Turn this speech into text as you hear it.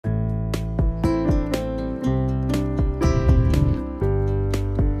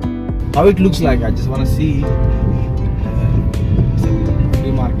how it looks like. I just want to see. It's a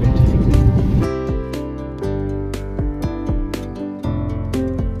flea market.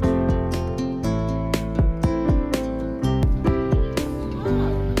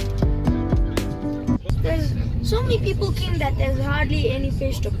 There's so many people came that there's hardly any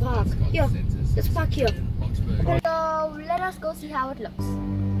place to park. Here, let's park here. So let us go see how it looks.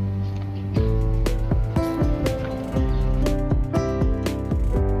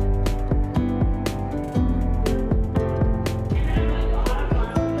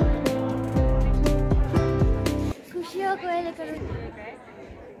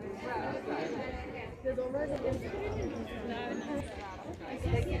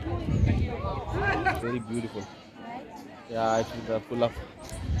 Very beautiful. Yeah, it's full of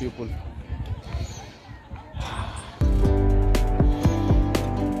people.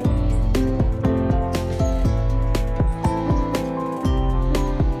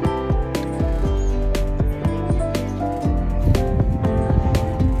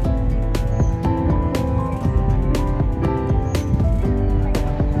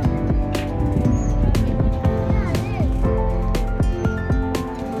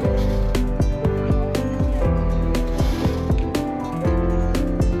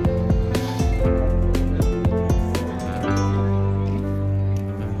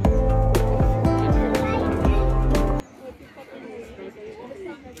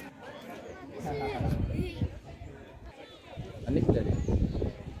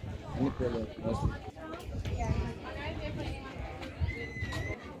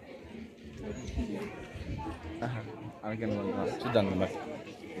 చూద్దాం మరి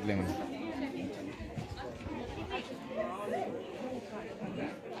ఇట్లేమన్నా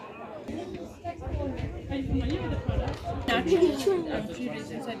I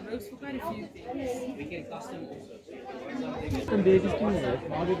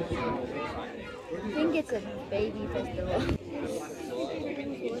think it's a baby festival.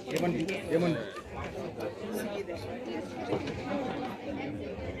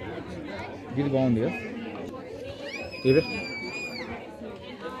 ఇది బాగుంది ఇదే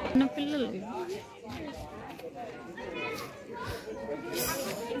చిన్న పిల్లలు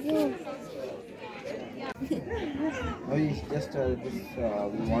Oh, it's just this,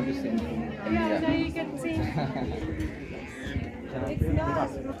 we want to send from India. So you can see. It's not.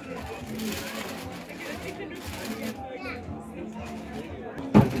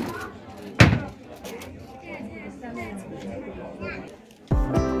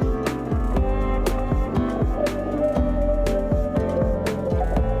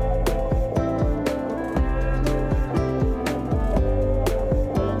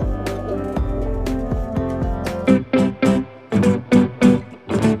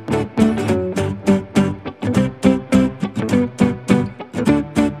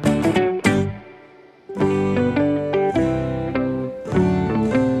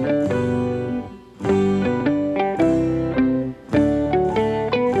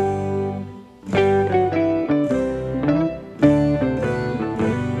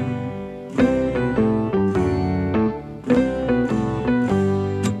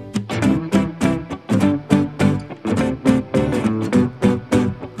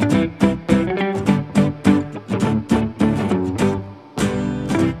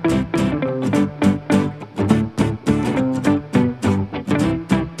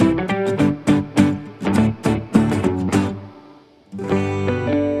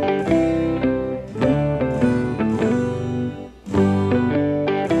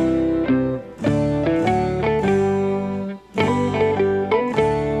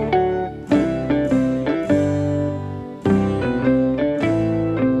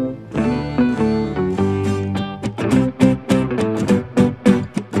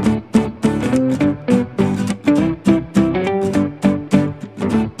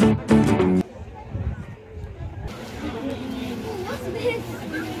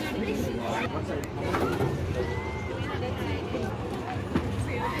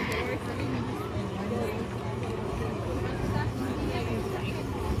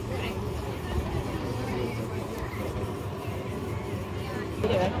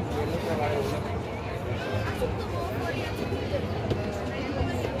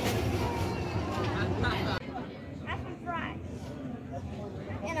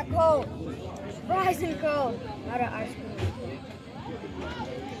 And a cold. Fries and cold. Not an ice cream.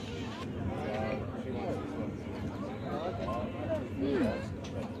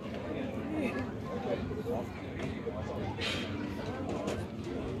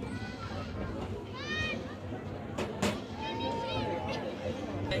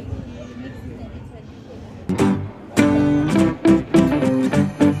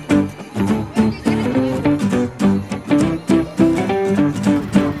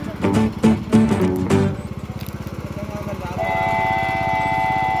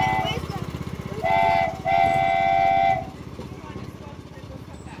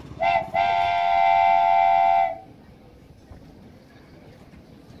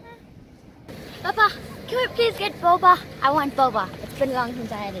 Boba. I want boba. It's been long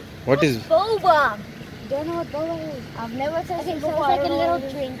since I had it. What is Boba. Don't know what boba is. I've never tasted it before. It's like a little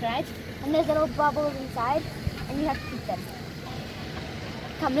drink, right? And there's little bubbles inside, and you have to eat them.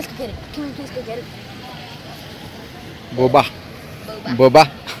 Come, let's go get it. Can we please go get it? boba? Boba. Boba.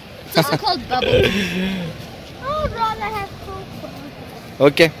 It's also called bubble. Oh, Ron, I have Coke.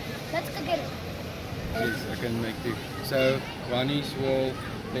 Okay. Let's go get it. Yes, I can make it. So one is with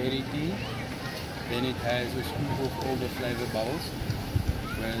berry tea. Then it has a scoop of all the flavor bubbles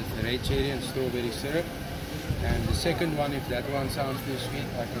with red cherry and strawberry syrup. And the second one, if that one sounds too sweet,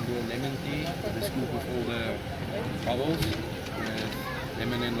 I can do a lemon tea with a scoop of all the bubbles with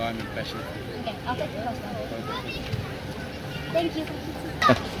lemon and lime and passion fruit. Okay, I'll take the first one. Thank you.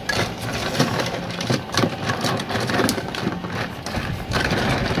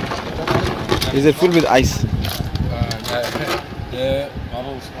 Is it full with ice? No, the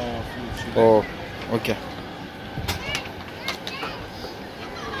bubbles are full of sugar. Oh, okay.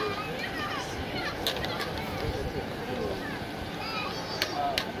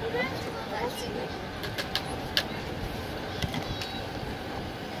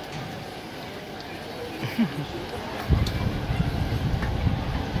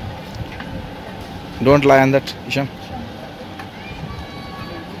 Don't lie on that, Isham. You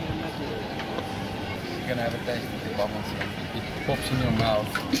can have a taste of the bubbles. It pops in your mouth.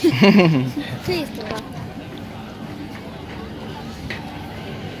 Please do that.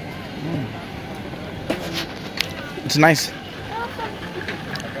 It's nice.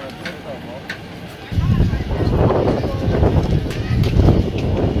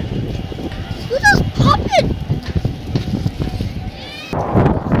 Who's just popping?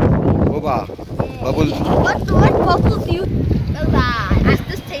 Boba. Bubble. What bubbles do you?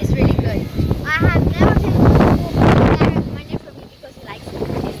 This tastes really good. I have never tasted it before, but I recommend it for me because he likes it.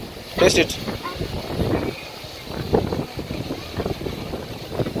 Taste it.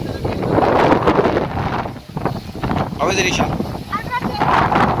 How is it, Isham? I'm not here.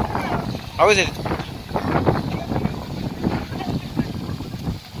 How is it?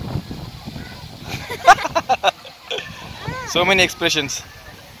 So many expressions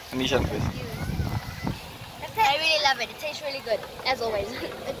in Ishan's face. I really love it. It tastes really good, as always.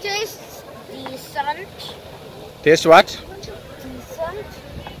 It tastes decent. Taste what? Decent.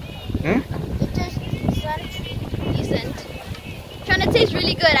 Hmm? It tastes decent. Trying to taste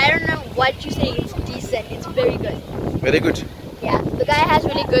really good. I don't know what you say. It's decent. It's very good. Very good. Yeah, the guy has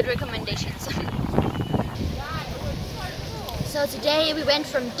really good recommendations. So today we went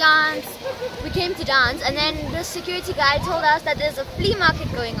from dance, we came to dance, and then the security guy told us that there's a flea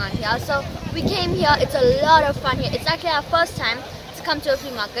market going on here. So we came here. It's a lot of fun here. It's actually our first time to come to a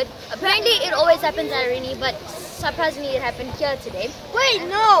flea market. Apparently it always happens at Arini, but surprisingly it happened here today. Wait,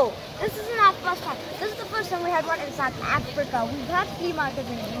 no! This isn't our first time. This is the first time we had one in South Africa. We've had flea markets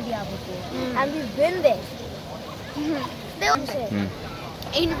in India before, and we've been there. They all say.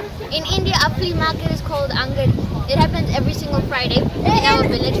 In India, a flea market is called Angad. It happens every single Friday in our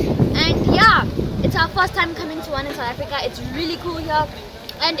village. And yeah, it's our first time coming to one in South Africa. It's really cool here.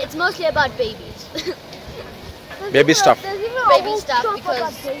 And it's mostly about babies. Baby stuff. Baby stuff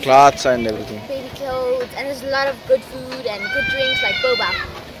because Clothes and everything. baby clothes. And there's a lot of good food and good drinks like boba.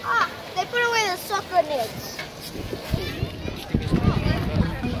 Ah, they put away the soccer nets.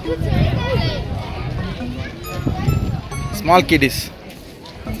 Small kiddies.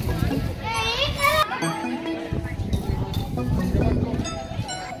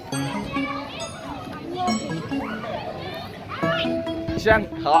 Ishan,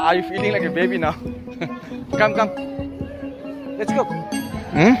 how are you feeling like a baby now? Come. Let's go.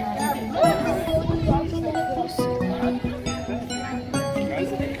 Hmm?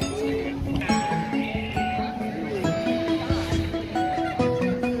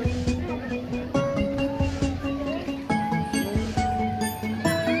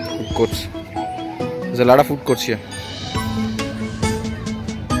 Food courts. There's a lot of food courts here.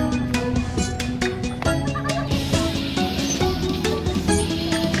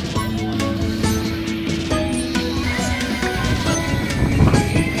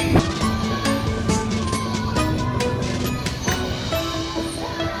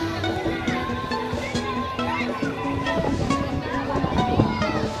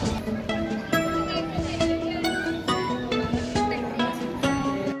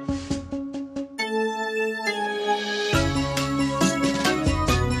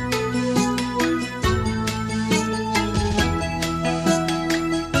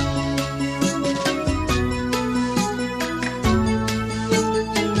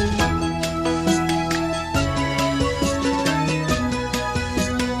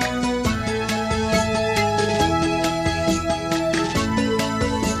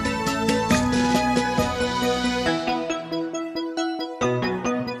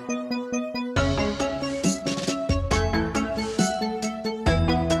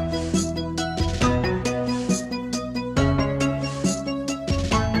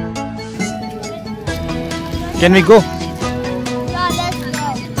 Can we go Yeah, let's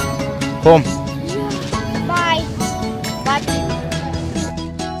go. home? Bye. Bye.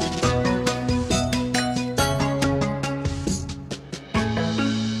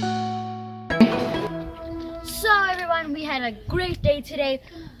 So everyone, we had a great day today,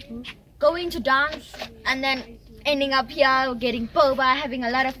 going to dance and then ending up here getting boba, having a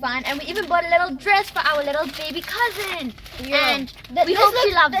lot of fun, and we even bought a little dress for our little baby cousin. Yeah. And we hope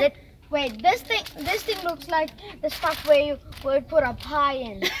she loves it. Wait, this thing looks like the stuff where you would put a pie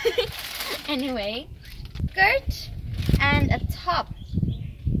in. Anyway, skirt and a top.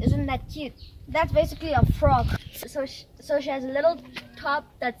 Isn't that cute? That's basically a frog. So she has a little top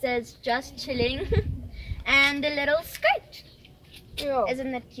that says just chilling and a little skirt. Yeah.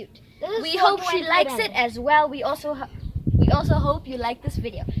 Isn't that cute? This is We for hope she 20 likes then. it as well. We also hope you like this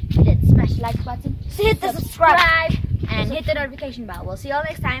video. If you did, smash the like button, Hit the subscribe. and hit the notification bell. We'll see you all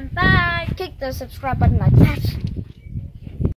next time. Bye. Click the subscribe button like that.